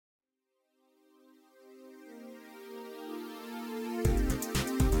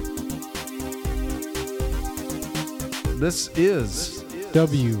This is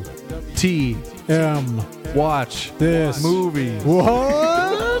WTM. Watch This Movie.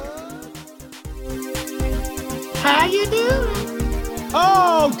 What? How you doing?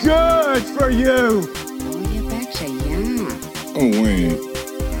 Oh, good for you. Oh, betcha, yeah. Oh, wait.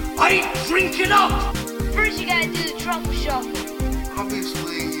 I ain't drinking up! First you gotta do the truffle shuffle.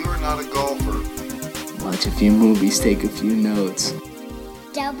 Obviously, you're not a golfer. Watch a few movies, take a few notes.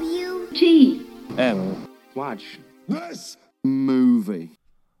 WTM. Watch this movie.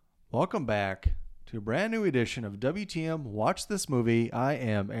 Welcome back to a brand new edition of WTM Watch This Movie. I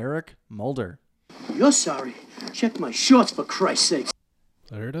am Eric Mulder. You're sorry. Check my shorts, for Christ's sake.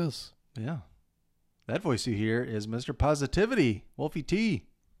 There it is. Yeah. That voice you hear is Mr. Positivity, Wolfie T.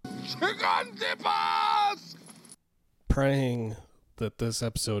 Chicken dippers! Praying that this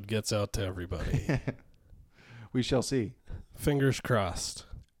episode gets out to everybody. We shall see. Fingers crossed.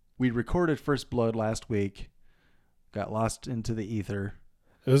 We recorded First Blood last week. Got lost into the ether.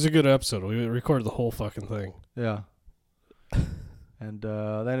 It was a good episode. We recorded the whole fucking thing. Yeah. And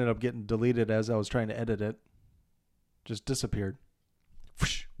that ended up getting deleted as I was trying to edit it. Just disappeared.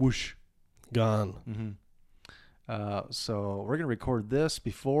 Whoosh, whoosh. Gone. Mm-hmm. So we're going to record this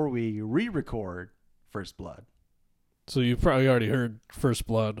before we re-record First Blood. So you probably already heard First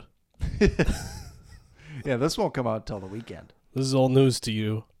Blood. Yeah, this won't come out until the weekend. This is all news to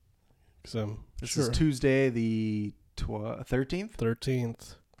you. This is Tuesday the 13th?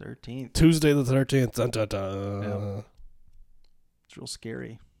 13th. 13th. Tuesday the 13th. Dun, dun, dun. Yep. It's real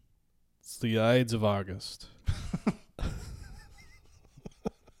scary. It's the Ides of August.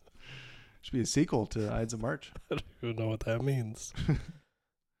 Should be a sequel to Ides of March. I don't even know what that means.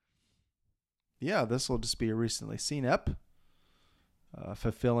 Yeah, this will just be a recently seen ep.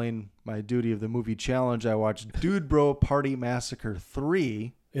 Fulfilling my duty of the movie challenge, I watched Dude Bro Party Massacre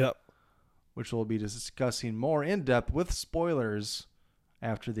 3. Yep. Which we'll be discussing more in depth with spoilers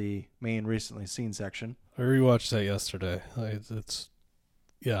after the main recently seen section. I rewatched that yesterday.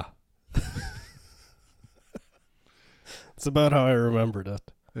 Yeah. It's about how I remembered it.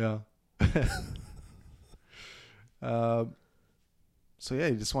 Yeah. So yeah,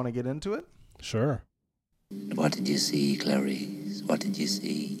 you just want to get into it? Sure. What did you see, Clarice? What did you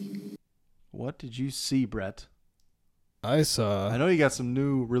see? What did you see, Brett? I saw... I know you got some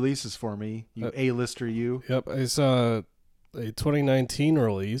new releases for me. You A-lister, you. Yep, I saw a 2019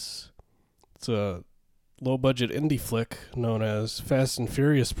 release. It's a low-budget indie flick known as Fast and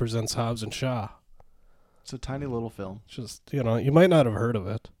Furious Presents Hobbs and Shaw. It's a tiny little film. Just, you might not have heard of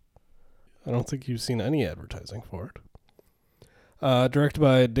it. I don't think you've seen any advertising for it. Directed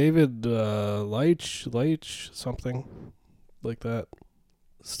by David Leitch, something like that.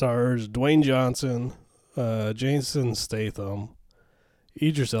 Stars Dwayne Johnson, Jason Statham,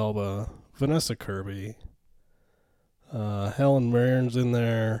 Idris Elba, Vanessa Kirby, Helen Mirren's in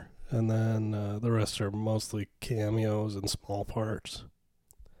there, and then the rest are mostly cameos and small parts.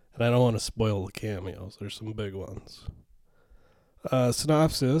 And I don't want to spoil the cameos. There's some big ones.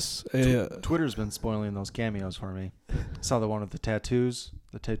 Synopsis. Twitter's been spoiling those cameos for me. Saw the one with the tattoos,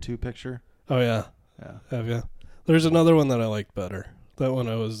 the tattoo picture. Oh, yeah. Yeah. Have you? There's another one that I liked better. That one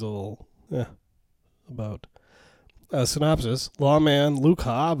I was a little, about. Synopsis. Lawman Luke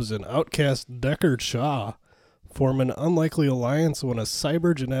Hobbs and outcast Deckard Shaw form an unlikely alliance when a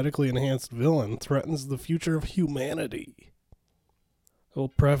cyber-genetically enhanced villain threatens the future of humanity. I will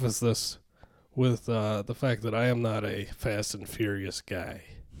preface this with the fact that I am not a Fast and Furious guy.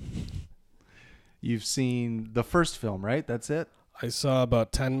 You've seen the first film, right? That's it? I saw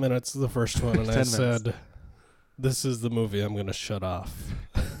about 10 minutes of the first one, and I said, this is the movie I'm going to shut off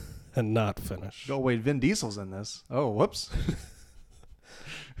and not finish. Oh, wait, Vin Diesel's in this. Oh, whoops.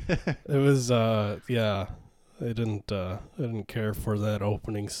 It was, I didn't care for that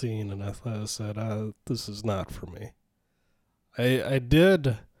opening scene, and I said, this is not for me. I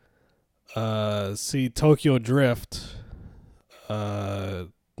did see Tokyo Drift,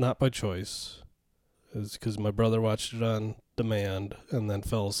 not by choice. It was because my brother watched it on demand and then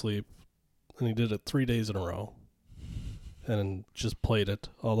fell asleep, and he did it 3 days in a row, and just played it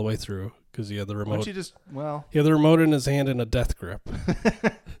all the way through because he had the remote. Why don't you just, he had the remote in his hand in a death grip.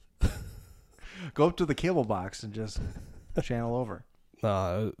 Go up to the cable box and just channel over.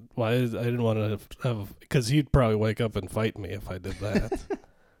 I didn't want to have, because he'd probably wake up and fight me if I did that.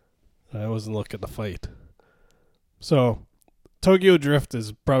 I wasn't looking to fight. So, Tokyo Drift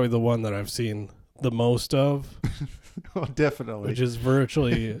is probably the one that I've seen the most of. Oh, definitely. Which is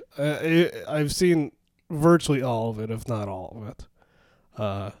virtually, I've seen virtually all of it, if not all of it.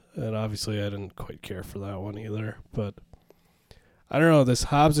 And obviously I didn't quite care for that one either. But I don't know, this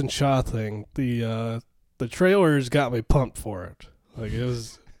Hobbs and Shaw thing, the the trailers got me pumped for it. Like I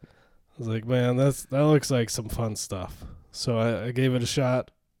was like, man, that looks like some fun stuff. So I gave it a shot.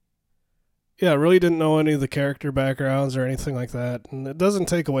 Yeah, I really didn't know any of the character backgrounds or anything like that, and it doesn't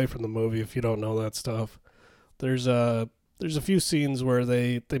take away from the movie if you don't know that stuff. There's a few scenes where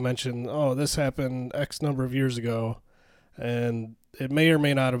they mention, oh, this happened X number of years ago, and it may or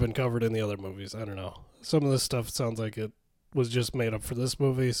may not have been covered in the other movies. I don't know. Some of this stuff sounds like it was just made up for this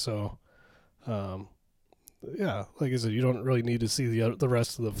movie, so yeah, like I said, you don't really need to see the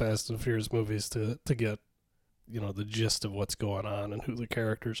rest of the Fast and Furious movies to get, the gist of what's going on and who the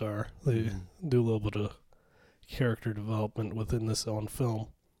characters are. They do a little bit of character development within this own film.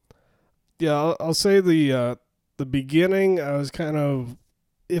 Yeah, I'll say the beginning I was kind of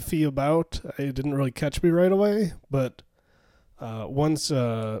iffy about. It didn't really catch me right away, but once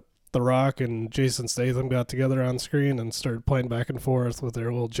The Rock and Jason Statham got together on screen and started playing back and forth with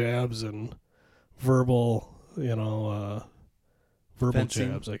their little jabs and verbal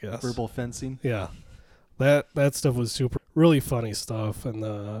Fencing. jabs, I guess. Verbal fencing. Yeah. That stuff was really funny stuff,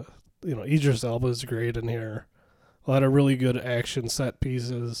 and Idris Elba is great in here. A lot of really good action set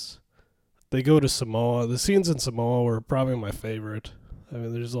pieces. They go to Samoa. The scenes in Samoa were probably my favorite. I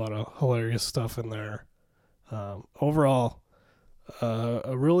mean, there's a lot of hilarious stuff in there. Overall,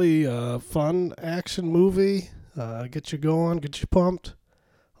 a really fun action movie. Get you going, get you pumped.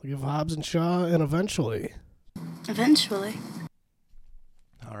 I'll give Hobbs and Shaw and Eventually. Eventually.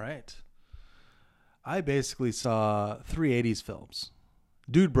 All right. I basically saw 3 80s films.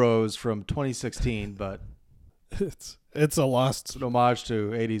 Dude Bros from 2016, but it's a lost an homage to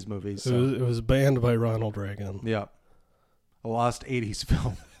 80s movies. So. It was banned by Ronald Reagan. Yeah. A lost 80s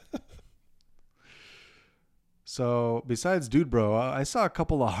film. So, besides Dude Bro, I saw a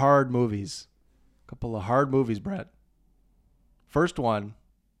couple of hard movies. Brett. First one,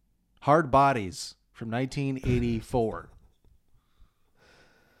 Hard Bodies from 1984.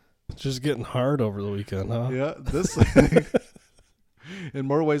 Just getting hard over the weekend, huh? Yeah, this in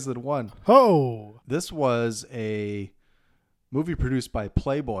more ways than one. Oh, this was a movie produced by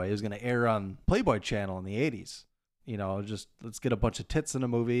Playboy. It was going to air on Playboy channel in the 80s. Just let's get a bunch of tits in a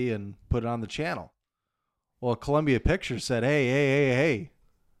movie and put it on the channel. Well, Columbia Pictures said, hey,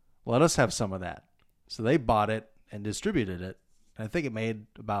 let us have some of that. So they bought it and distributed it. I think it made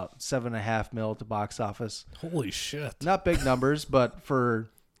about $7.5 million at the box office. Holy shit. Not big numbers, but for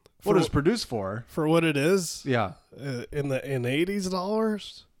what it was produced for what it is, yeah, in 80s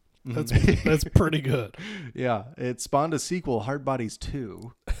dollars, that's pretty good. Yeah, it spawned a sequel, Hard Bodies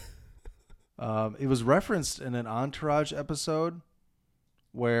 2. It was referenced in an Entourage episode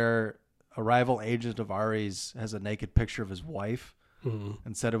where a rival agent of Ari's has a naked picture of his wife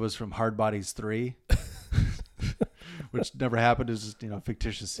and said it was from Hard Bodies 3, which never happened. It was just a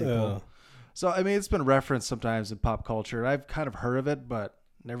fictitious sequel. Yeah. So I mean, it's been referenced sometimes in pop culture. I've kind of heard of it, but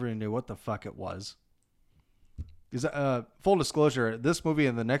never even knew what the fuck it was. Full disclosure, this movie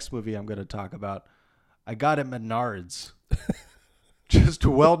and the next movie I'm going to talk about, I got at Menards. Just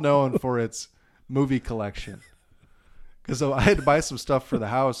well known for its movie collection. Because I had to buy some stuff for the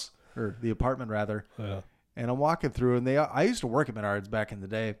house, or the apartment rather. Yeah. And I'm walking through, and I used to work at Menards back in the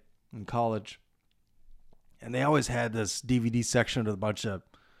day in college. And they always had this DVD section with a bunch of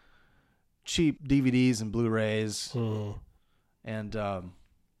cheap DVDs and Blu-rays. And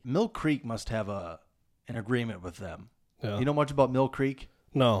Mill Creek must have an agreement with them. Yeah. You know much about Mill Creek?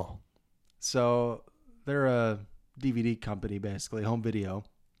 No. So they're a DVD company, basically, home video.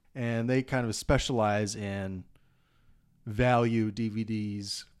 And they kind of specialize in value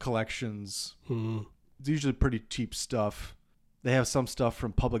DVDs, collections. It's usually pretty cheap stuff. They have some stuff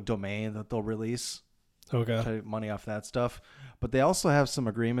from public domain that they'll release. Okay. Try to get money off that stuff. But they also have some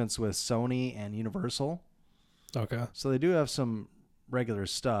agreements with Sony and Universal. Okay. So they do have some regular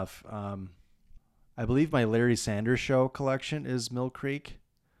stuff. I believe my Larry Sanders Show collection is Mill Creek,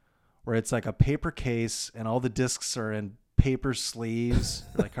 where it's like a paper case and all the discs are in paper sleeves,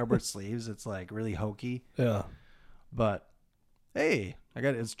 like cardboard sleeves. It's like really hokey. Yeah. But hey,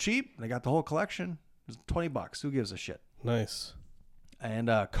 it's cheap. They got the whole collection. It's $20. Who gives a shit? Nice. And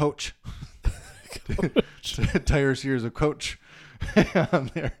Coach. Entire series of Coach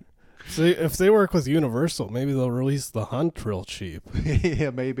on there. See, if they work with Universal, maybe they'll release The Hunt real cheap. Yeah,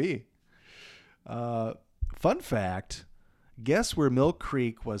 maybe. Fun fact, guess where Mill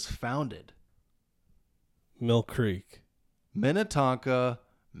Creek was founded? Mill Creek. Minnetonka,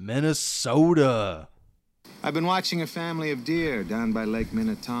 Minnesota. I've been watching a family of deer down by Lake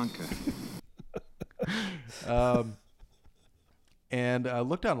Minnetonka. And I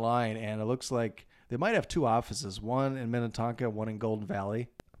looked online, and it looks like they might have 2 offices, one in Minnetonka, one in Golden Valley.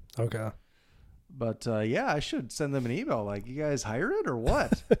 Okay. But yeah, I should send them an email. Like, you guys hire it or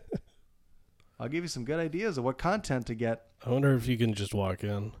what? I'll give you some good ideas of what content to get. I wonder if you can just walk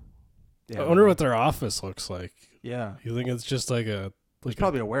in. Yeah, I wonder what their office looks like. Yeah, You think it's just like a it's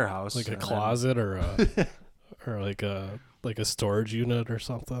probably a warehouse, like a and then closet or a or like a storage unit or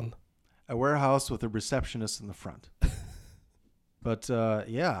something? a warehouse with a receptionist in the front. But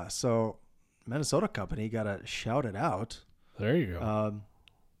yeah, so Minnesota company got to shout it out. There you go.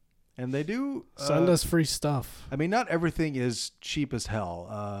 And they do Send us free stuff. I mean, not everything is cheap as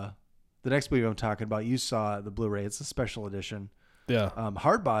hell. The next movie I'm talking about, you saw the Blu-ray. It's a special edition. Yeah.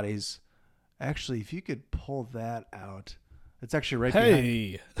 Hard Bodies. Actually, if you could pull that out, it's actually right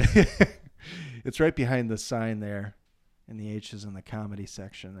Hey. behind. It's right behind the sign there, and the H is in the comedy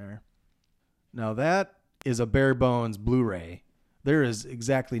section there. Now that is a bare bones Blu-ray. There is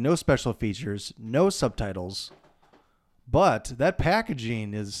exactly no special features, no subtitles, but that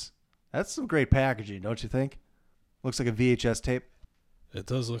packaging that's some great packaging, don't you think? Looks like a VHS tape. It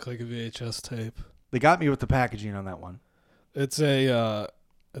does look like a VHS tape. They got me with the packaging on that one. It's a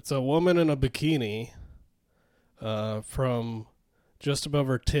woman in a bikini, from just above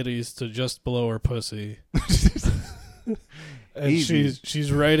her titties to just below her pussy. And Easy. she's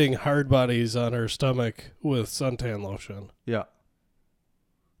writing hard bodies on her stomach with suntan lotion. Yeah.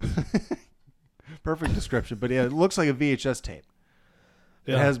 Perfect description. But yeah, it looks like a VHS tape.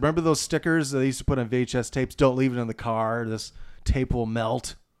 Yeah. It has, remember those stickers they used to put on VHS tapes? Don't leave it in the car. This tape will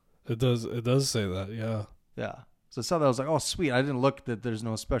melt. It does say that, yeah. Yeah. So I saw that. I was like, oh, sweet. I didn't look that there's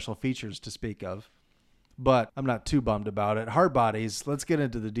no special features to speak of. But I'm not too bummed about it. Hard Bodies. Let's get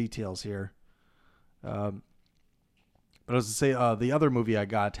into the details here. But as I say, the other movie I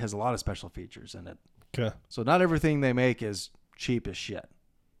got has a lot of special features in it. Okay. So not everything they make is cheap as shit.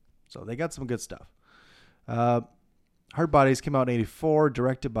 So they got some good stuff. Hard Bodies came out in 1984,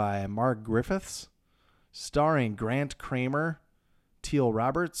 directed by Mark Griffiths, starring Grant Kramer, Teal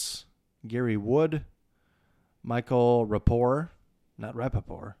Roberts, Gary Wood, Michael Rappaport, not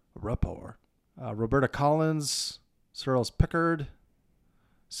Rappaport, Rappaport, Roberta Collins, Cyril Pickard,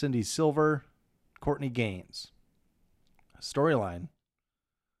 Cindy Silver, Courtney Gaines. Storyline: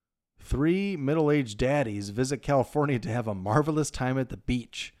 3 middle-aged daddies visit California to have a marvelous time at the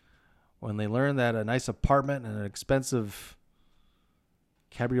beach when they learn that a nice apartment and an expensive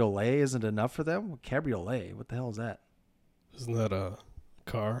cabriolet isn't enough for them. Cabriolet? What the hell is that? Isn't that a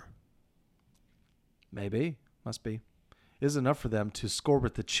car? Maybe. Must be. Isn't enough for them to score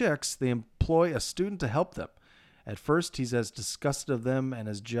with the chicks. They employ a student to help them. At first, he's as disgusted of them and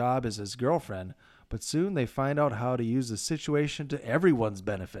his job as his girlfriend, but soon they find out how to use the situation to everyone's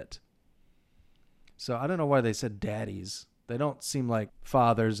benefit. So I don't know why they said daddies. They don't seem like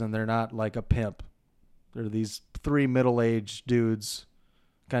fathers, and they're not like a pimp. They're these 3 middle-aged dudes,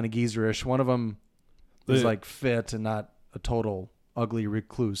 kind of geezerish. One of them is like fit and not a total ugly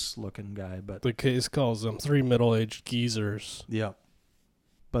recluse-looking guy. But The case calls them 3 middle-aged geezers. yeah.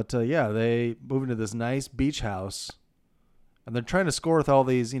 But yeah, they move into this nice beach house, and they're trying to score with all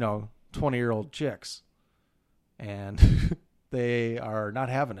these, 20-year-old chicks. And they are not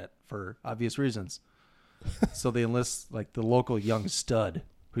having it for obvious reasons. So they enlist like the local young stud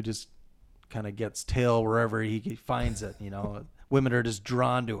who just kind of gets tail wherever he finds it. Women are just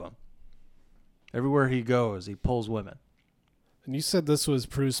drawn to him. Everywhere he goes, he pulls women. And you said this was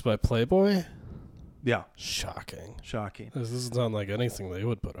produced by Playboy? Yeah. Shocking. Shocking. This doesn't sound like anything they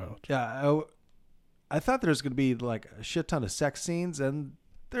would put out. Yeah. I thought there's going to be like a shit ton of sex scenes, and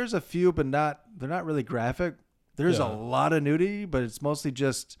there's a few, but they're not really graphic. There's a lot of nudity, but it's mostly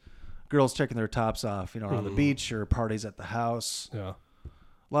just girls checking their tops off, on the beach or parties at the house. Yeah.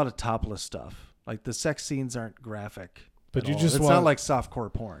 A lot of topless stuff. Like the sex scenes aren't graphic. But you all. just it's not like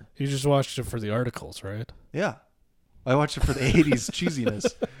softcore porn. You just watched it for the articles, right? Yeah. I watched it for the 80s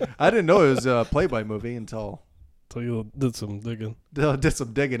cheesiness. I didn't know it was a Playboy movie until You did some digging. did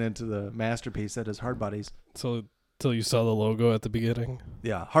some digging into the masterpiece that is Hard Bodies. Till you saw the logo at the beginning.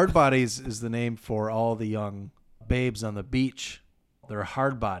 Yeah. Hard Bodies is the name for all the young babes on the beach. They're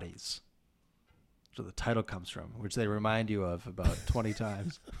hard bodies. That's where the title comes from, which they remind you of about 20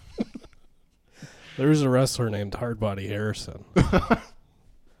 times. There's a wrestler named Hardbody Harrison. I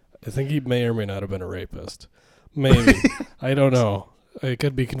think he may or may not have been a rapist. Maybe. I don't know. I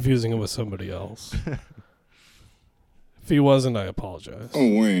could be confusing him with somebody else. If he wasn't, I apologize.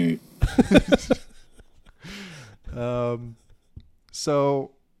 Oh, wait.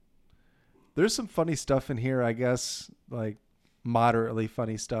 So there's some funny stuff in here, I guess, like moderately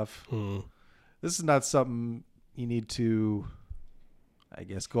funny stuff. This is not something you need to, I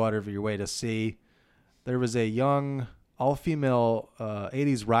guess, go out of your way to see. There was a young all-female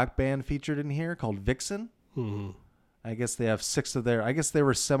 80s rock band featured in here called Vixen. Mm-hmm. I guess they have 6 of their... I guess they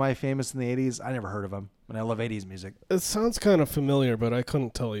were semi-famous in the 80s. I never heard of them, and I love 80s music. It sounds kind of familiar, but I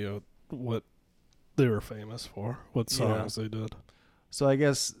couldn't tell you what they were famous for, what songs they did. So I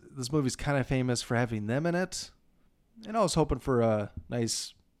guess this movie's kind of famous for having them in it. And I was hoping for a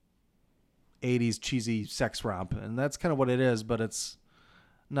nice 80s cheesy sex romp, and that's kind of what it is, but it's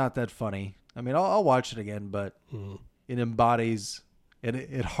not that funny. I mean, I'll watch it again, but it embodies...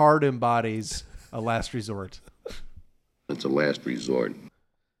 It hard embodies a last resort. It's a last resort.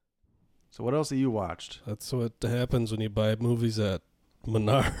 So what else have you watched? That's what happens when you buy movies at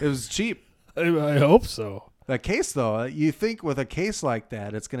Menard. It was cheap. I hope so. That case, though, you think with a case like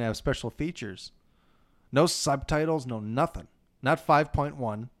that, it's going to have special features. No subtitles, no nothing. Not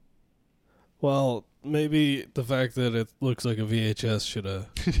 5.1. Well, maybe the fact that it looks like a VHS should have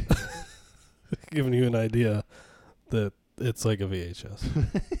given you an idea that it's like a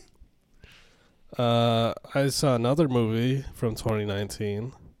VHS. I saw another movie from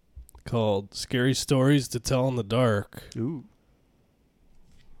 2019 called Scary Stories to Tell in the Dark. Ooh.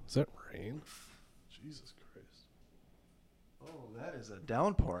 Is that rain? Jesus Christ. Oh, that is a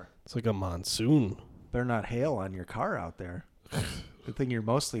downpour. It's like a monsoon. Better not hail on your car out there. Good thing you're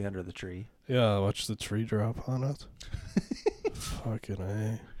mostly under the tree. Yeah, watch the tree drop on it. Fucking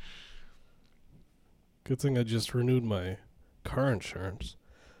A. Good thing I just renewed my car insurance,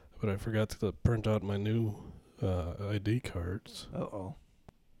 but I forgot to print out my new ID cards. Uh-oh.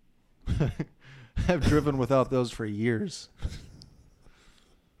 I've driven without those for years.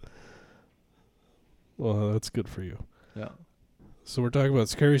 Well, that's good for you. Yeah. So we're talking about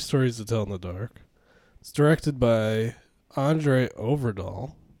Scary Stories to Tell in the Dark. It's directed by Andre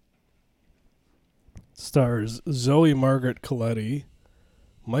Overdahl. Stars Zoe Margaret Coletti,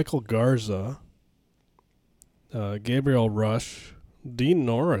 Michael Garza, Gabriel Rush, Dean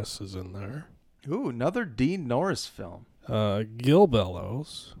Norris is in there. Ooh, another Dean Norris film. Gil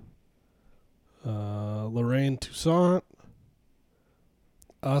Bellows, Lorraine Toussaint,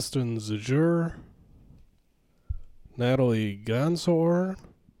 Austin Zajur, Natalie Gonzor,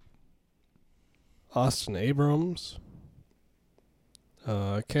 Austin Abrams,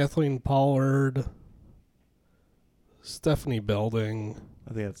 Kathleen Pollard, Stephanie Belding.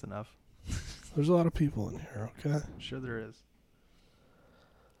 I think that's enough. There's a lot of people in here, okay? Sure there is.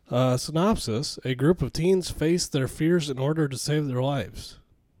 Synopsis: a group of teens face their fears in order to save their lives.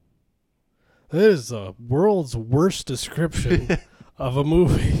 That is the world's worst description of a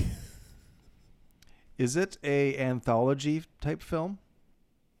movie. Is it a anthology type film?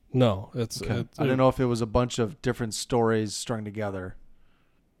 No, it's... Okay. I don't know if it was a bunch of different stories strung together.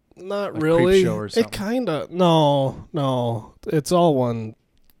 Not like really. Creepshow or It something. kind of... No. It's all one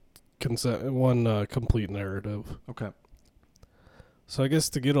complete narrative. Okay. So I guess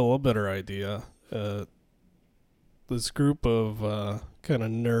to get a little better idea, this group of kind of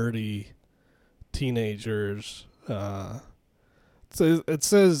nerdy teenagers, it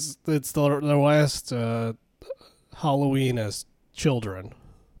says it's their last Halloween as children,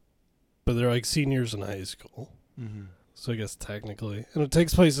 but they're like seniors in high school. Mm-hmm. So I guess technically. And it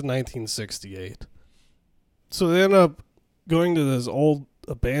takes place in 1968. So they end up going to this old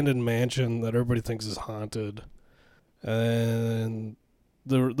abandoned mansion that everybody thinks is haunted. And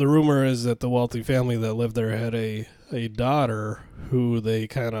the rumor is that the wealthy family that lived there had a daughter who they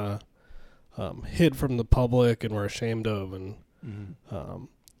kind of hid from the public and were ashamed of, and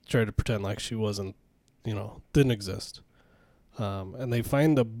tried to pretend like she wasn't, didn't exist. And they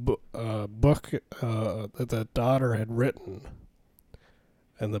find a book that daughter had written,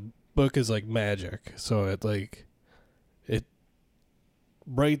 and the book is like magic. So it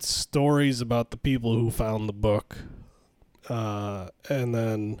writes stories about the people who found the book. And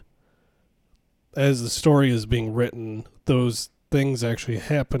then as the story is being written, those things actually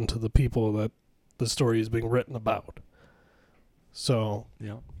happen to the people that the story is being written about. So,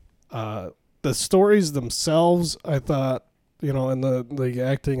 the stories themselves, I thought, and the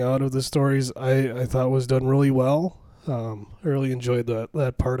acting out of the stories, I thought was done really well. I really enjoyed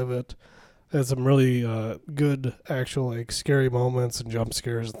that part of it. It had some really good actual scary moments and jump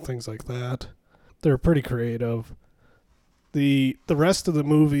scares and things like that. They're pretty creative. The rest of the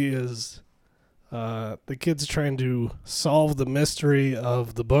movie is the kids trying to solve the mystery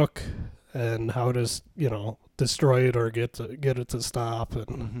of the book and how to destroy it or get it to stop,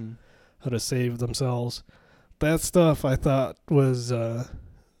 and how to save themselves. That stuff I thought was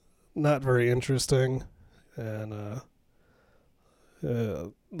not very interesting and a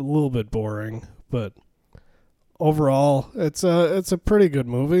little bit boring, but overall, it's a pretty good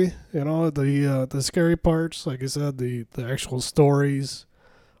movie. You know, the scary parts, like I said, the actual stories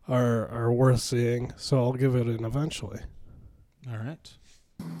are worth seeing. So I'll give it an eventually. All right.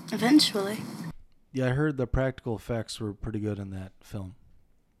 Eventually. Yeah, I heard the practical effects were pretty good in that film.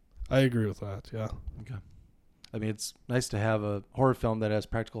 I agree with that. Yeah. Okay. I mean, it's nice to have a horror film that has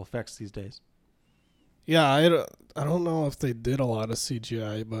practical effects these days. Yeah, I don't know if they did a lot of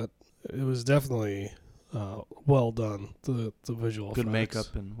CGI, but it was definitely well done. The visual Good effects.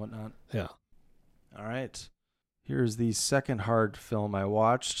 makeup and whatnot. Yeah. All right. Here's the second hard film I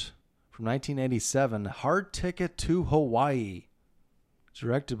watched from 1987, Hard Ticket to Hawaii.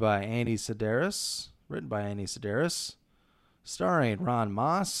 Directed by Andy Sedaris, written by Andy Sedaris, starring Ron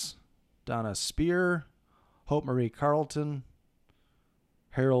Moss, Donna Spear, Hope Marie Carlton,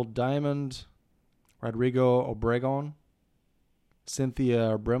 Harold Diamond, Rodrigo Obregon,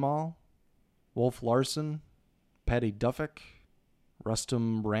 Cynthia Brimall, Wolf Larson, Patty Duffick,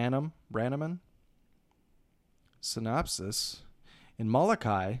 Rustum Brannaman. Synopsis: in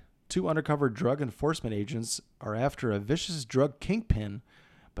Molokai, 2 undercover drug enforcement agents are after a vicious drug kingpin,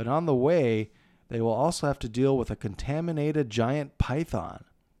 but on the way, they will also have to deal with a contaminated giant python.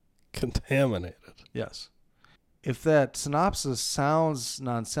 Contaminated. Yes. If that synopsis sounds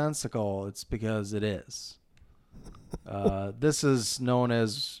nonsensical, it's because it is. This is known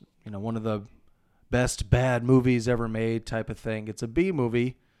as, one of the best bad movies ever made type of thing. It's a B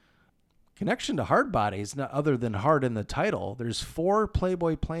movie. Connection to Hard Bodies, not other than hard in the title. There's 4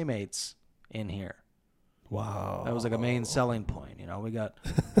 Playboy Playmates in here. Wow. That was like a main selling point. We got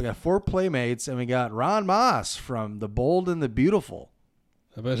 4 Playmates, and we got Ron Moss from The Bold and the Beautiful.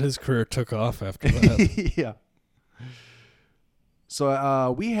 I bet his career took off after that. Yeah.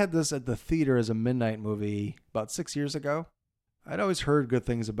 So we had this at the theater as a midnight movie about 6 years ago. I'd always heard good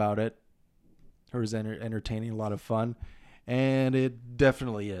things about it. It was entertaining, a lot of fun, and it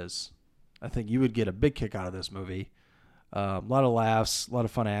definitely is. I think you would get a big kick out of this movie. A lot of laughs, a lot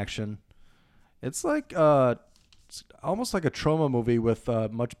of fun action. It's like it's almost like a trauma movie with a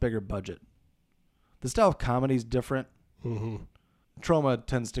much bigger budget. The style of comedy is different. Mm-hmm. Trauma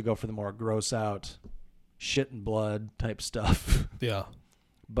tends to go for the more gross out, shit and blood type stuff. Yeah.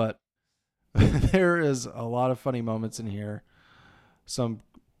 But there is a lot of funny moments in here. Some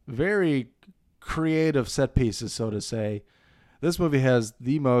very creative set pieces, so to say. This movie has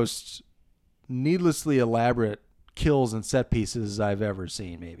the most needlessly elaborate kills and set pieces I've ever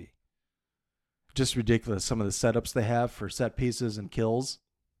seen, maybe. Just ridiculous, some of the setups they have for set pieces and kills.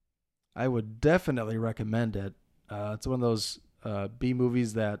 I would definitely recommend it. It's one of those B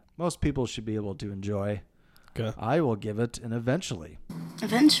movies that most people should be able to enjoy. Okay. I will give it an eventually.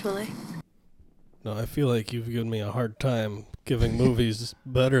 Eventually. No, I feel like you've given me a hard time giving movies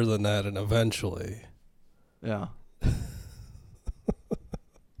better than that and eventually. Yeah.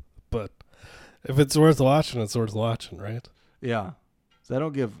 But if it's worth watching, it's worth watching, right? Yeah. So I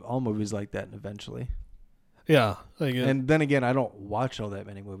don't give all movies like that an eventually. Yeah. I get, And then again, I don't watch all that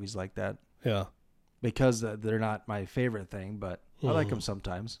many movies like that yeah. because they're not my favorite thing, but I like them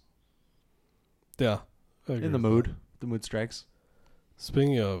sometimes. Yeah. I agree In the with mood. that. The mood strikes.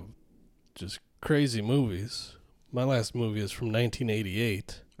 Speaking of just crazy movies, my last movie is from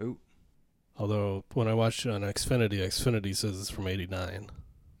 1988. Ooh. Although when I watched it on Xfinity says it's from 89.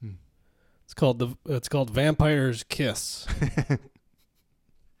 Hmm. It's called Vampire's Kiss.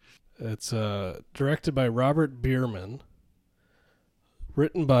 It's directed by Robert Bierman,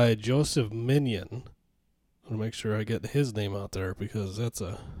 written by Joseph Minion. I want to make sure I get his name out there because that's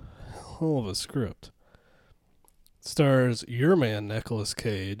a hell of a script. Stars your man Nicolas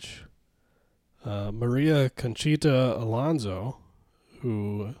Cage, Maria Conchita Alonso,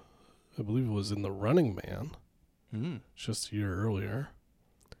 who I believe was in The Running Man just a year earlier.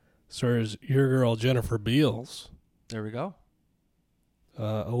 Stars your girl Jennifer Beals. There we go.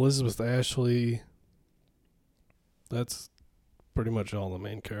 Elizabeth Ashley. That's pretty much all the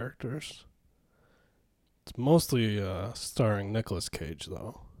main characters. It's mostly starring Nicolas Cage,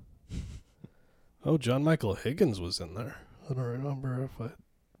 though. Oh, John Michael Higgins was in there. I don't remember if I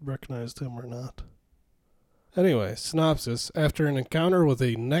recognized him or not. Anyway, synopsis. After an encounter with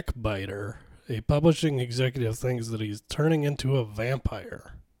a neck biter, a publishing executive thinks that he's turning into a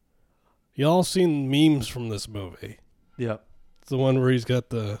vampire. Y'all seen memes from this movie? Yep. It's the one where he's got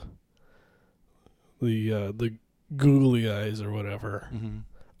the googly eyes or whatever. Mm-hmm.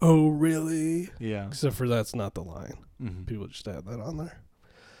 Oh, really? Yeah. Except for that's not the line. Mm-hmm. People just add that on there.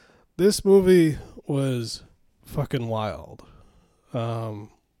 This movie was fucking wild.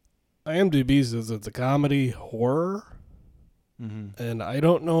 IMDb says it's a comedy horror. Mm-hmm. And I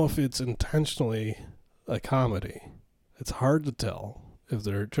don't know if it's intentionally a comedy. It's hard to tell if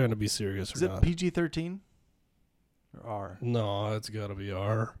they're trying to be serious Is or it not. PG-13 or R? No, it's got to be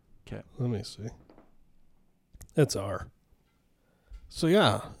R. Okay. Let me see. It's R. So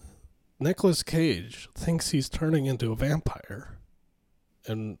yeah, Nicolas Cage thinks he's turning into a vampire.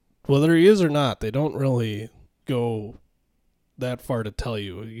 And whether he is or not, they don't really go that far to tell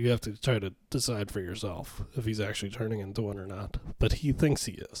you. You have to try to decide for yourself if he's actually turning into one or not. But he thinks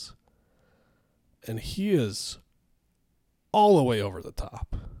he is. And he is all the way over the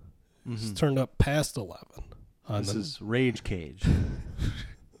top. He's turned up past 11. This is Rage Cage.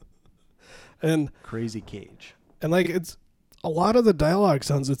 And Crazy Cage. And like it's a lot of the dialogue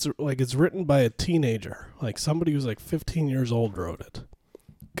sounds it's like it's written by a teenager, like somebody who's like 15 years old wrote it,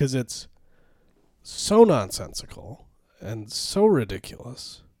 because it's so nonsensical and so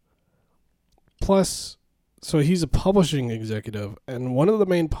ridiculous. Plus, so he's a publishing executive, and one of the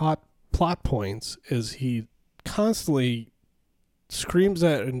main plot points is he constantly screams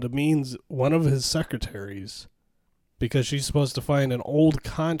at and demeans one of his secretaries because she's supposed to find an old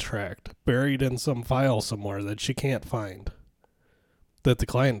contract buried in some file somewhere that she can't find, that the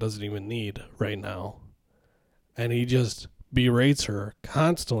client doesn't even need right now. And he just berates her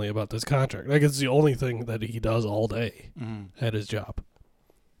constantly about this contract. Like it's the only thing that he does all day at his job.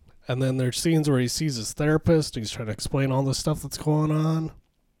 And then there's scenes where he sees his therapist. He's trying to explain all the stuff that's going on.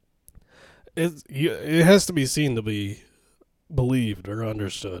 It has to be seen to be believed or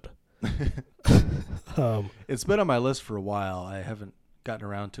understood. It's been on my list for a while. I haven't gotten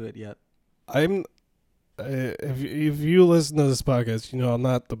around to it yet. If you listen to this podcast, you know I'm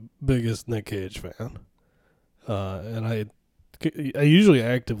not the biggest Nick Cage fan, and I usually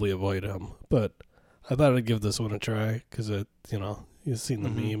actively avoid him. But I thought I'd give this one a try because you've seen the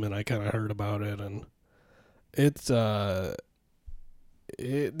meme and I kind of heard about it, and it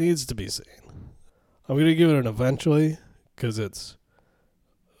needs to be seen. I'm gonna give it an eventually because it's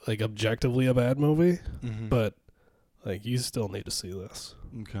like objectively a bad movie, but like you still need to see this.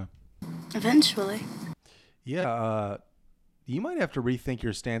 Okay. Eventually. Yeah, you might have to rethink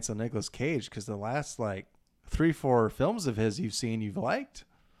your stance on Nicolas Cage because the last 3-4 films of his you've seen you've liked.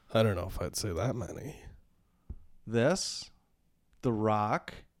 I don't know if I'd say that many. This, The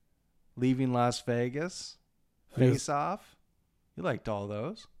Rock, Leaving Las Vegas, Face Off. You liked all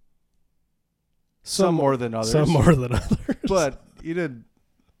those. Some more than others. Some more than others. But you didn't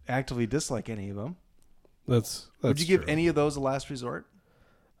actively dislike any of them. That's Would you give true. any of those a last resort?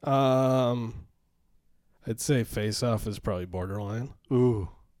 I'd say Face Off is probably borderline. Ooh.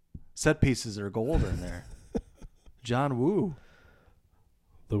 Set pieces are gold in there. John Woo.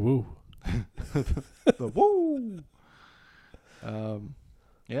 The Woo. The Woo.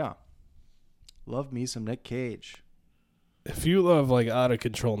 Yeah. Love me some Nick Cage. If you love like out of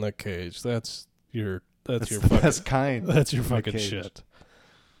control Nick Cage, that's your the fucking best kind. That's your Nick fucking Cage. shit.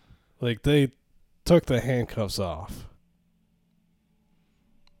 Like they took the handcuffs off.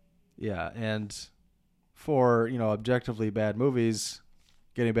 Yeah, and for, objectively bad movies,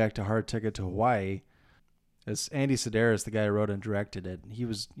 getting back to Hard Ticket to Hawaii, it's Andy Sedaris, the guy who wrote and directed it.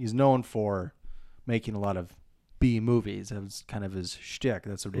 He's known for making a lot of B movies. That was kind of his shtick.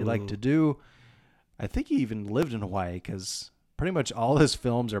 That's what he liked to do. I think he even lived in Hawaii because pretty much all his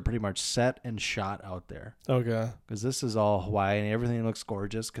films are pretty much set and shot out there. Okay. Because this is all Hawaii and everything looks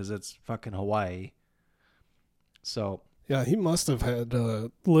gorgeous because it's fucking Hawaii. So Yeah, he must have had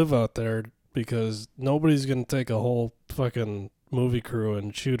to live out there because nobody's going to take a whole fucking movie crew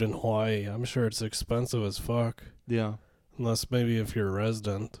and shoot in Hawaii. I'm sure it's expensive as fuck. yeah. Unless maybe if you're a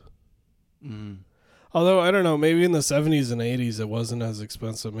resident. Although, I don't know, maybe in the 70s and 80s it wasn't as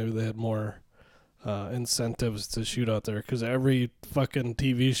expensive. Maybe they had more incentives to shoot out there because every fucking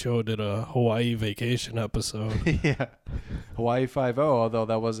TV show did a Hawaii vacation episode. Yeah. Hawaii 5-0, although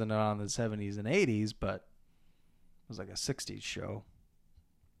that wasn't on the 70s and 80s, but it was like a 60s show.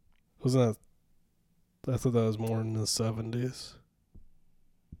 Wasn't that? I thought that was more in the 70s.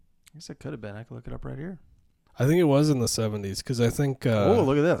 I guess it could have been. I could look it up right here. I think it was in the 70s because I think. Oh,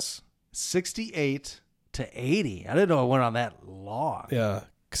 look at this. 68 to 80. I didn't know it went on that long. Yeah,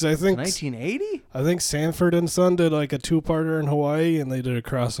 because I think 1980? I think Sanford and Son did like a 2-parter in Hawaii, and they did a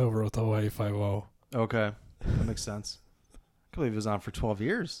crossover with Hawaii 5-0. Okay. That makes sense. I can't believe it was on for 12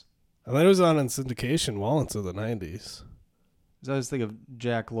 years. And then it was on in syndication well into the 90s. I always think of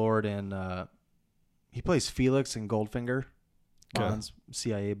Jack Lord and he plays Felix in Goldfinger, Bond's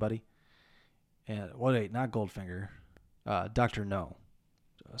CIA buddy. And wait, not Goldfinger, Dr. No.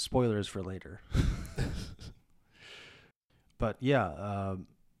 Spoilers for later. But yeah,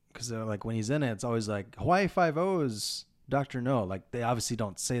 because like when he's in it, it's always like Hawaii 5-0 is Dr. No. Like they obviously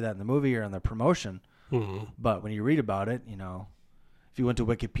don't say that in the movie or in the promotion, But when you read about it, if you went to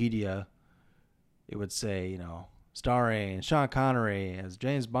Wikipedia, it would say, starring Sean Connery as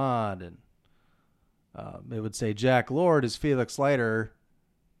James Bond, and it would say Jack Lord as Felix Leiter,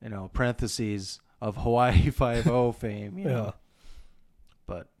 parentheses of Hawaii Five-0 fame. Yeah.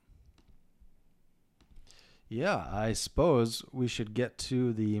 But yeah, I suppose we should get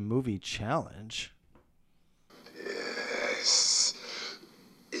to the movie challenge. This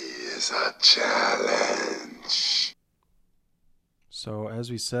is a challenge. So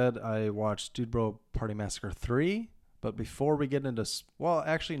as we said, I watched Dude Bro Party Massacre 3. But before we get into... Well,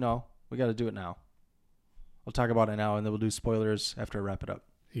 actually, no. We got to do it now. I'll talk about it now, and then we'll do spoilers after I wrap it up.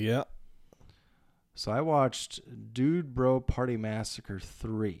 Yeah. So I watched Dude Bro Party Massacre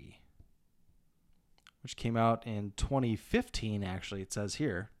 3, which came out in 2015, actually. It says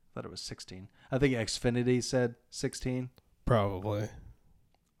here. I thought it was 16. I think Xfinity said 16. Probably.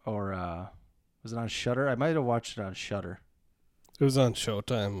 Or was it on Shudder? I might have watched it on Shudder. It was on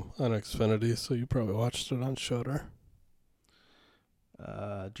Showtime on Xfinity, so you probably watched it on Shudder.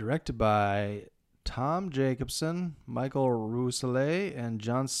 Directed by Tom Jacobson, Michael Rousselet, and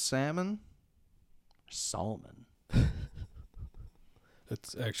John Salmon.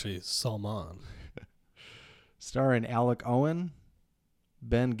 It's actually Salman. Starring Alec Owen,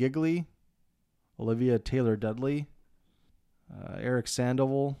 Ben Gigley, Olivia Taylor-Dudley, Eric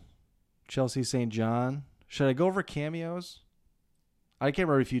Sandoval, Chelsea St. John. Should I go over cameos? I can't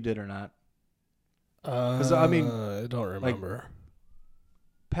remember if you did or not. I don't remember.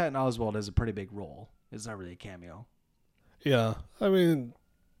 Patton Oswalt has a pretty big role. It's not really a cameo. Yeah, I mean,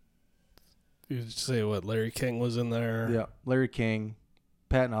 you say what, Larry King was in there? Yeah, Larry King,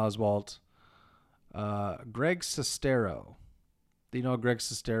 Patton Oswalt, Greg Sestero. Do you know who Greg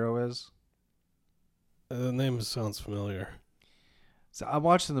Sestero is? The name sounds familiar. So I'm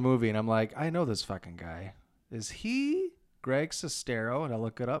watching the movie and I'm like, I know this fucking guy. Is he Greg Sestero? And I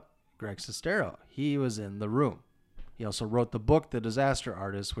look it up. Greg Sestero. He was in The Room. He also wrote the book, The Disaster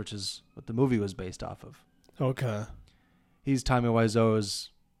Artist, which is what the movie was based off of. Okay. He's Tommy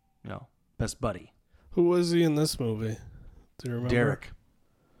Wiseau's, best buddy. Who was he in this movie? Do you remember? Derek.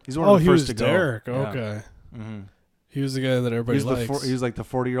 He's one of the first to go. Derek. Yeah. Okay. Mm-hmm. He was the guy that everybody likes. He was like the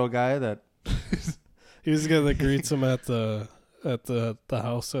 40-year-old guy that... He was the guy that greets him at the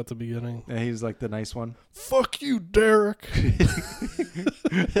house at the beginning. Yeah, he's like the nice one. Fuck you, Derek.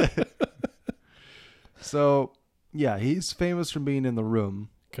 So, yeah, he's famous for being in The Room.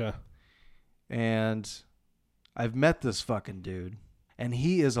 Okay. And I've met this fucking dude. And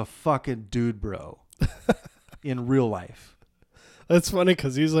he is a fucking dude bro. In real life. That's funny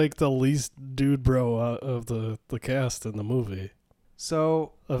because he's like the least dude bro of the cast in the movie.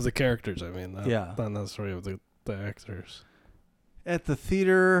 So... Of the characters, I mean. Yeah. Not necessarily of the actors. At the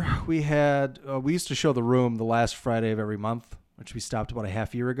theater, we used to show The Room the last Friday of every month, which we stopped about a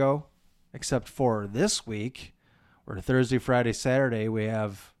half year ago. Except for this week, or Thursday, Friday, Saturday, we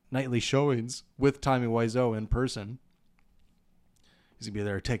have nightly showings with Tommy Wiseau in person. He's going to be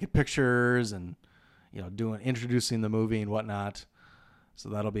there taking pictures and, introducing the movie and whatnot. So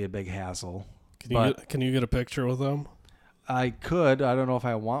that'll be a big hassle. Can you get a picture with him? I could. I don't know if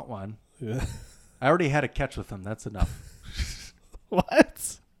I want one. Yeah. I already had a catch with him. That's enough.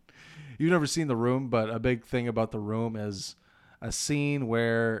 What? You've never seen The Room, but a big thing about The Room is a scene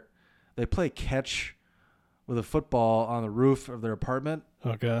where they play catch with a football on the roof of their apartment.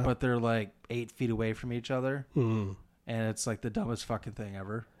 Okay. But they're like 8 feet away from each other. Mm. And it's like the dumbest fucking thing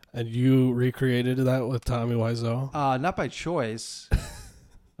ever. And you recreated that with Tommy Wiseau? Not by choice.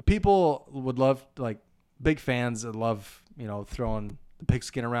 People would love, like, big fans that love, throwing the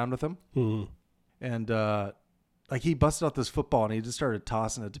pigskin around with them. Mm. And, he busted out this football and he just started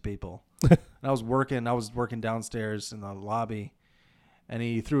tossing it to people. And I was working downstairs in the lobby and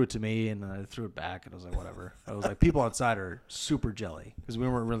he threw it to me and I threw it back and I was like, whatever. I was like, people outside are super jelly because we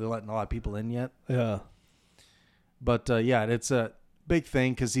weren't really letting a lot of people in yet. Yeah. But, it's a big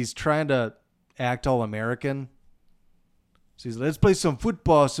thing because he's trying to act all American. So he's like, let's play some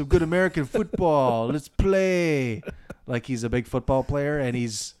football, some good American football. Let's play. Like he's a big football player and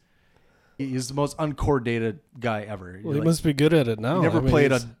he's the most uncoordinated guy ever. Well, he must be good at it now. He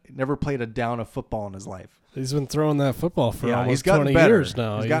never played a down of football in his life. He's been throwing that football for almost 20 better. years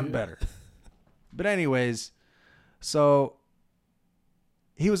now. He's gotten better. But anyways, so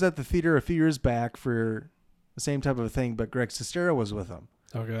he was at the theater a few years back for the same type of a thing, but Greg Sestero was with him.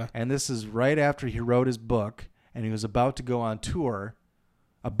 Okay. And this is right after he wrote his book, and he was about to go on tour,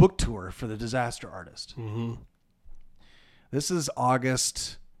 a book tour for The Disaster Artist. Mm-hmm. This is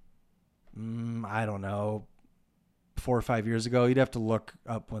August... I don't know, 4 or 5 years ago. You'd have to look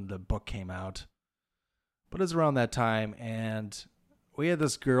up when the book came out. But it was around that time, and we had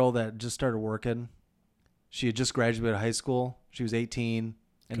this girl that just started working. She had just graduated high school. She was 18,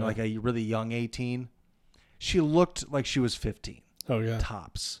 and like a really young 18. She looked like she was 15. Oh, yeah.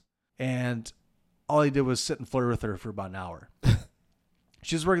 Tops. And all he did was sit and flirt with her for about an hour.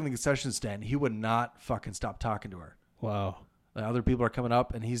 She was working the concession stand. He would not fucking stop talking to her. Wow. Like, other people are coming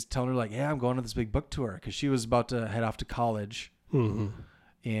up, and he's telling her, like, yeah, I'm going to this big book tour, because she was about to head off to college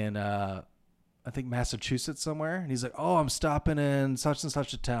in, I think, Massachusetts somewhere. And he's like, oh, I'm stopping in such and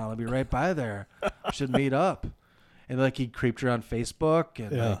such a town. I'll be right by there. Should meet up. And, like, he creeped her on Facebook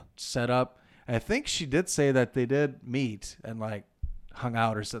and like, set up. And I think she did say that they did meet and, like, hung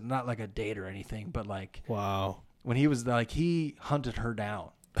out or something. Not like a date or anything, but, like, wow. When he was, like, he hunted her down.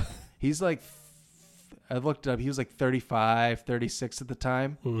 He's, like, I looked it up. He was, like, 35, 36 at the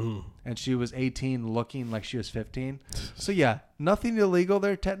time. And she was 18, looking like she was 15. So, yeah, nothing illegal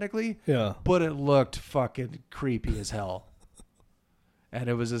there, technically. Yeah. But it looked fucking creepy as hell. And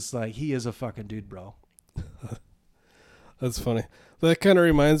it was just like, he is a fucking dude, bro. That's funny. That kind of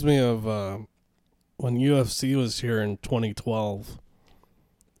reminds me of when UFC was here in 2012.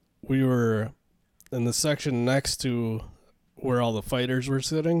 We were in the section next to where all the fighters were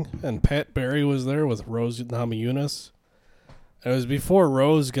sitting, and Pat Barry was there with Rose Namajunas. It was before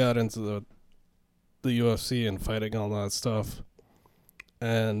Rose got into the UFC and fighting all that stuff.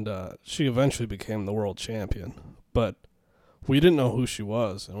 And she eventually became the world champion. But we didn't know who she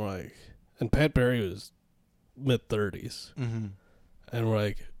was. And we're like, and Pat Barry was mid-30s. And we're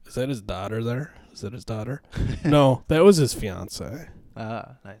like, is that his daughter there? Is that his daughter? No, that was his fiance.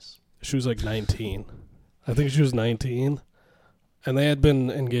 Ah, nice. She was like 19. I think she was 19. And they had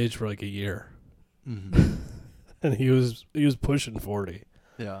been engaged for like a year. And he was pushing 40.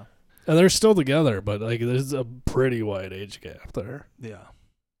 Yeah. And they're still together, but like there's a pretty wide age gap there. Yeah.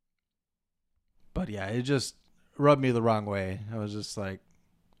 But yeah, it just rubbed me the wrong way. I was just like,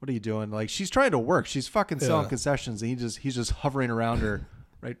 what are you doing? Like, she's trying to work. She's fucking selling concessions, and he's just hovering around her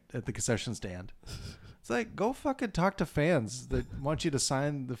right at the concession stand. It's like, go fucking talk to fans that want you to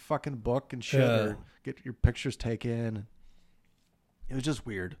sign the fucking book and shit, or get your pictures taken. It was just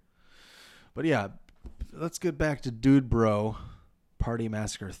weird. But yeah, let's get back to Dude Bro, Party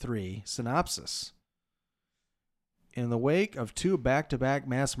Massacre 3 synopsis. In the wake of 2 back-to-back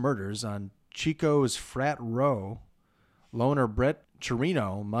mass murders on Chico's frat row, loner Brett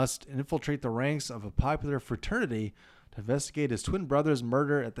Chirino must infiltrate the ranks of a popular fraternity to investigate his twin brother's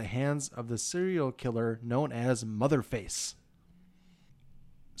murder at the hands of the serial killer known as Motherface.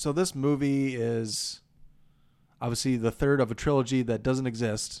 So this movie is obviously the third of a trilogy that doesn't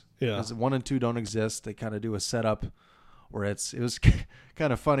exist. Yeah. 'Cause 1 and 2 don't exist. They kind of do a setup where it was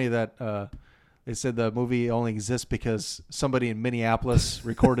kind of funny that they said the movie only exists because somebody in Minneapolis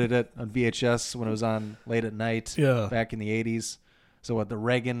recorded it on VHS when it was on late at night back in the 80s. So what, the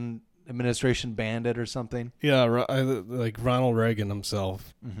Reagan administration banned it or something? Yeah, like Ronald Reagan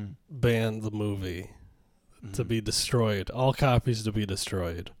himself banned the movie to be destroyed. All copies to be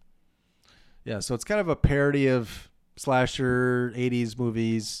destroyed. Yeah, so it's kind of a parody of slasher 80s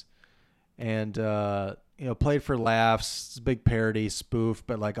movies, and played for laughs. It's a big parody spoof,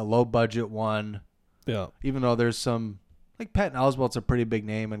 but like a low budget one. Yeah. Even though there's some, like, Patton Oswalt's a pretty big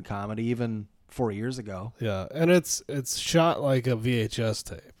name in comedy, even 4 years ago. Yeah, and it's shot like a VHS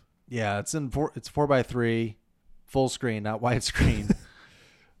tape. Yeah, it's 4:3, full screen, not widescreen.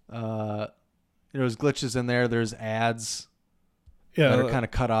 There's glitches in there. There's ads. That are kind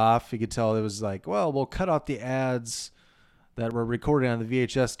of cut off. You could tell it was like, well, we'll cut out the ads that were recorded on the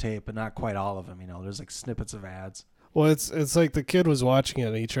VHS tape, but not quite all of them. There's like snippets of ads. Well, it's like the kid was watching it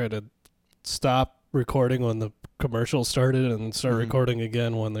and he tried to stop recording when the commercial started and start recording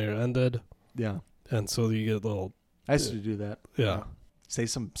again when they ended. Yeah. And so you get little... I used to do that. Yeah. Save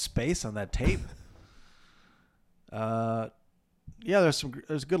some space on that tape.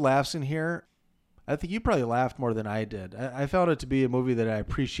 There's good laughs in here. I think you probably laughed more than I did. I found it to be a movie that I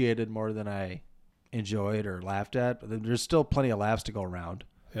appreciated more than I enjoyed or laughed at. But there's still plenty of laughs to go around.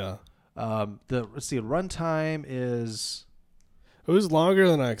 Yeah. Let's see. Runtime is... It was longer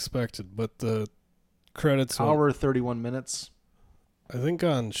than I expected, but the credits... Hour 31 minutes. I think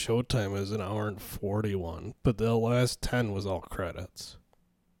on Showtime it was 1 hour and 41, but the last 10 was all credits.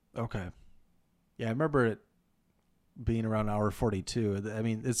 Okay. Yeah, I remember it being around hour 42. I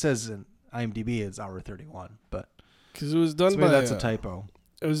mean, it says in IMDb it's hour 31, but because it was done by that's a typo.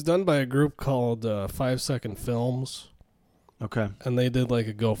 It was done by a group called 5 Second Films. Okay. And they did like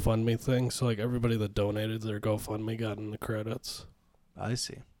a GoFundMe thing, so like everybody that donated their GoFundMe got in the credits. I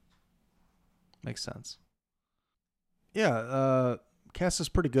see. Makes sense. Yeah, cast is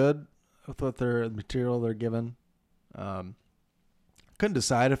pretty good. with what their material they're given. Couldn't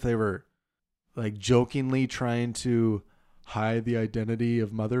decide if they were like jokingly trying to hide the identity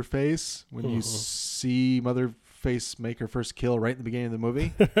of Motherface when you see Motherface make her first kill right in the beginning of the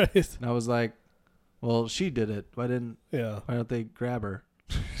movie. Right. And I was like, well, she did it. Why don't they grab her?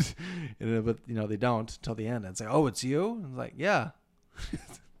 But they don't until the end. It's like, oh, it's you? And it's like, yeah.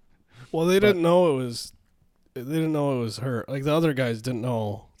 Well, they didn't know it was. They didn't know it was her. Like the other guys didn't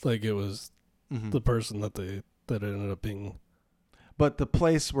know. Like it was the person that ended up being. But the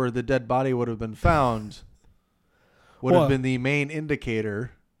place where the dead body would have been found would have been the main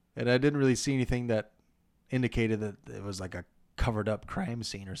indicator, and I didn't really see anything that indicated that it was like a covered up crime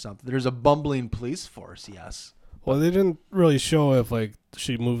scene or something. There's a bumbling police force, yes. Well, they didn't really show if like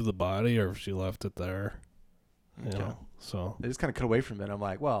she moved the body or if she left it there. You know, so they just kind of cut away from it. I'm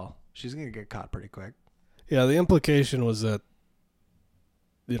like, well, she's gonna get caught pretty quick. Yeah, the implication was that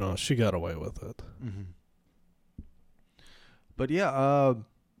she got away with it. Mm-hmm. But yeah, I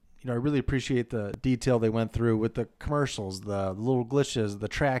really appreciate the detail they went through with the commercials, the little glitches, the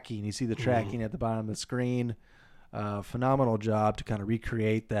tracking. You see the tracking at the bottom of the screen. Phenomenal job to kind of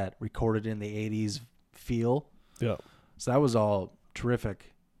recreate that recorded in the 80s feel. Yeah. So that was all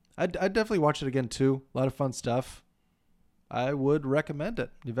terrific. I'd definitely watch it again too. A lot of fun stuff. I would recommend it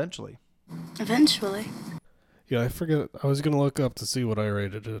eventually. Eventually. Yeah, I forget. I was going to look up to see what I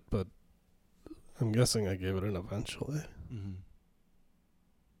rated it, but I'm guessing I gave it an eventually. Mm-hmm.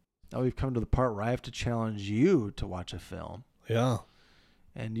 Now we've come to the part where I have to challenge you to watch a film. Yeah.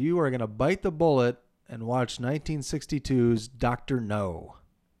 And you are going to bite the bullet and watch 1962's Dr. No,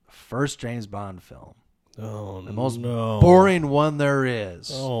 the first James Bond film. Oh, the most no. boring one there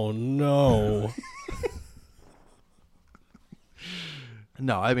is. Oh, no.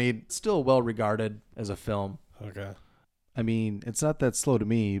 No, I mean, still well regarded as a film. Okay. I mean, it's not that slow to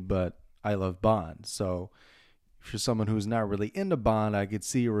me, but I love Bond. So if you're someone who's not really into Bond, I could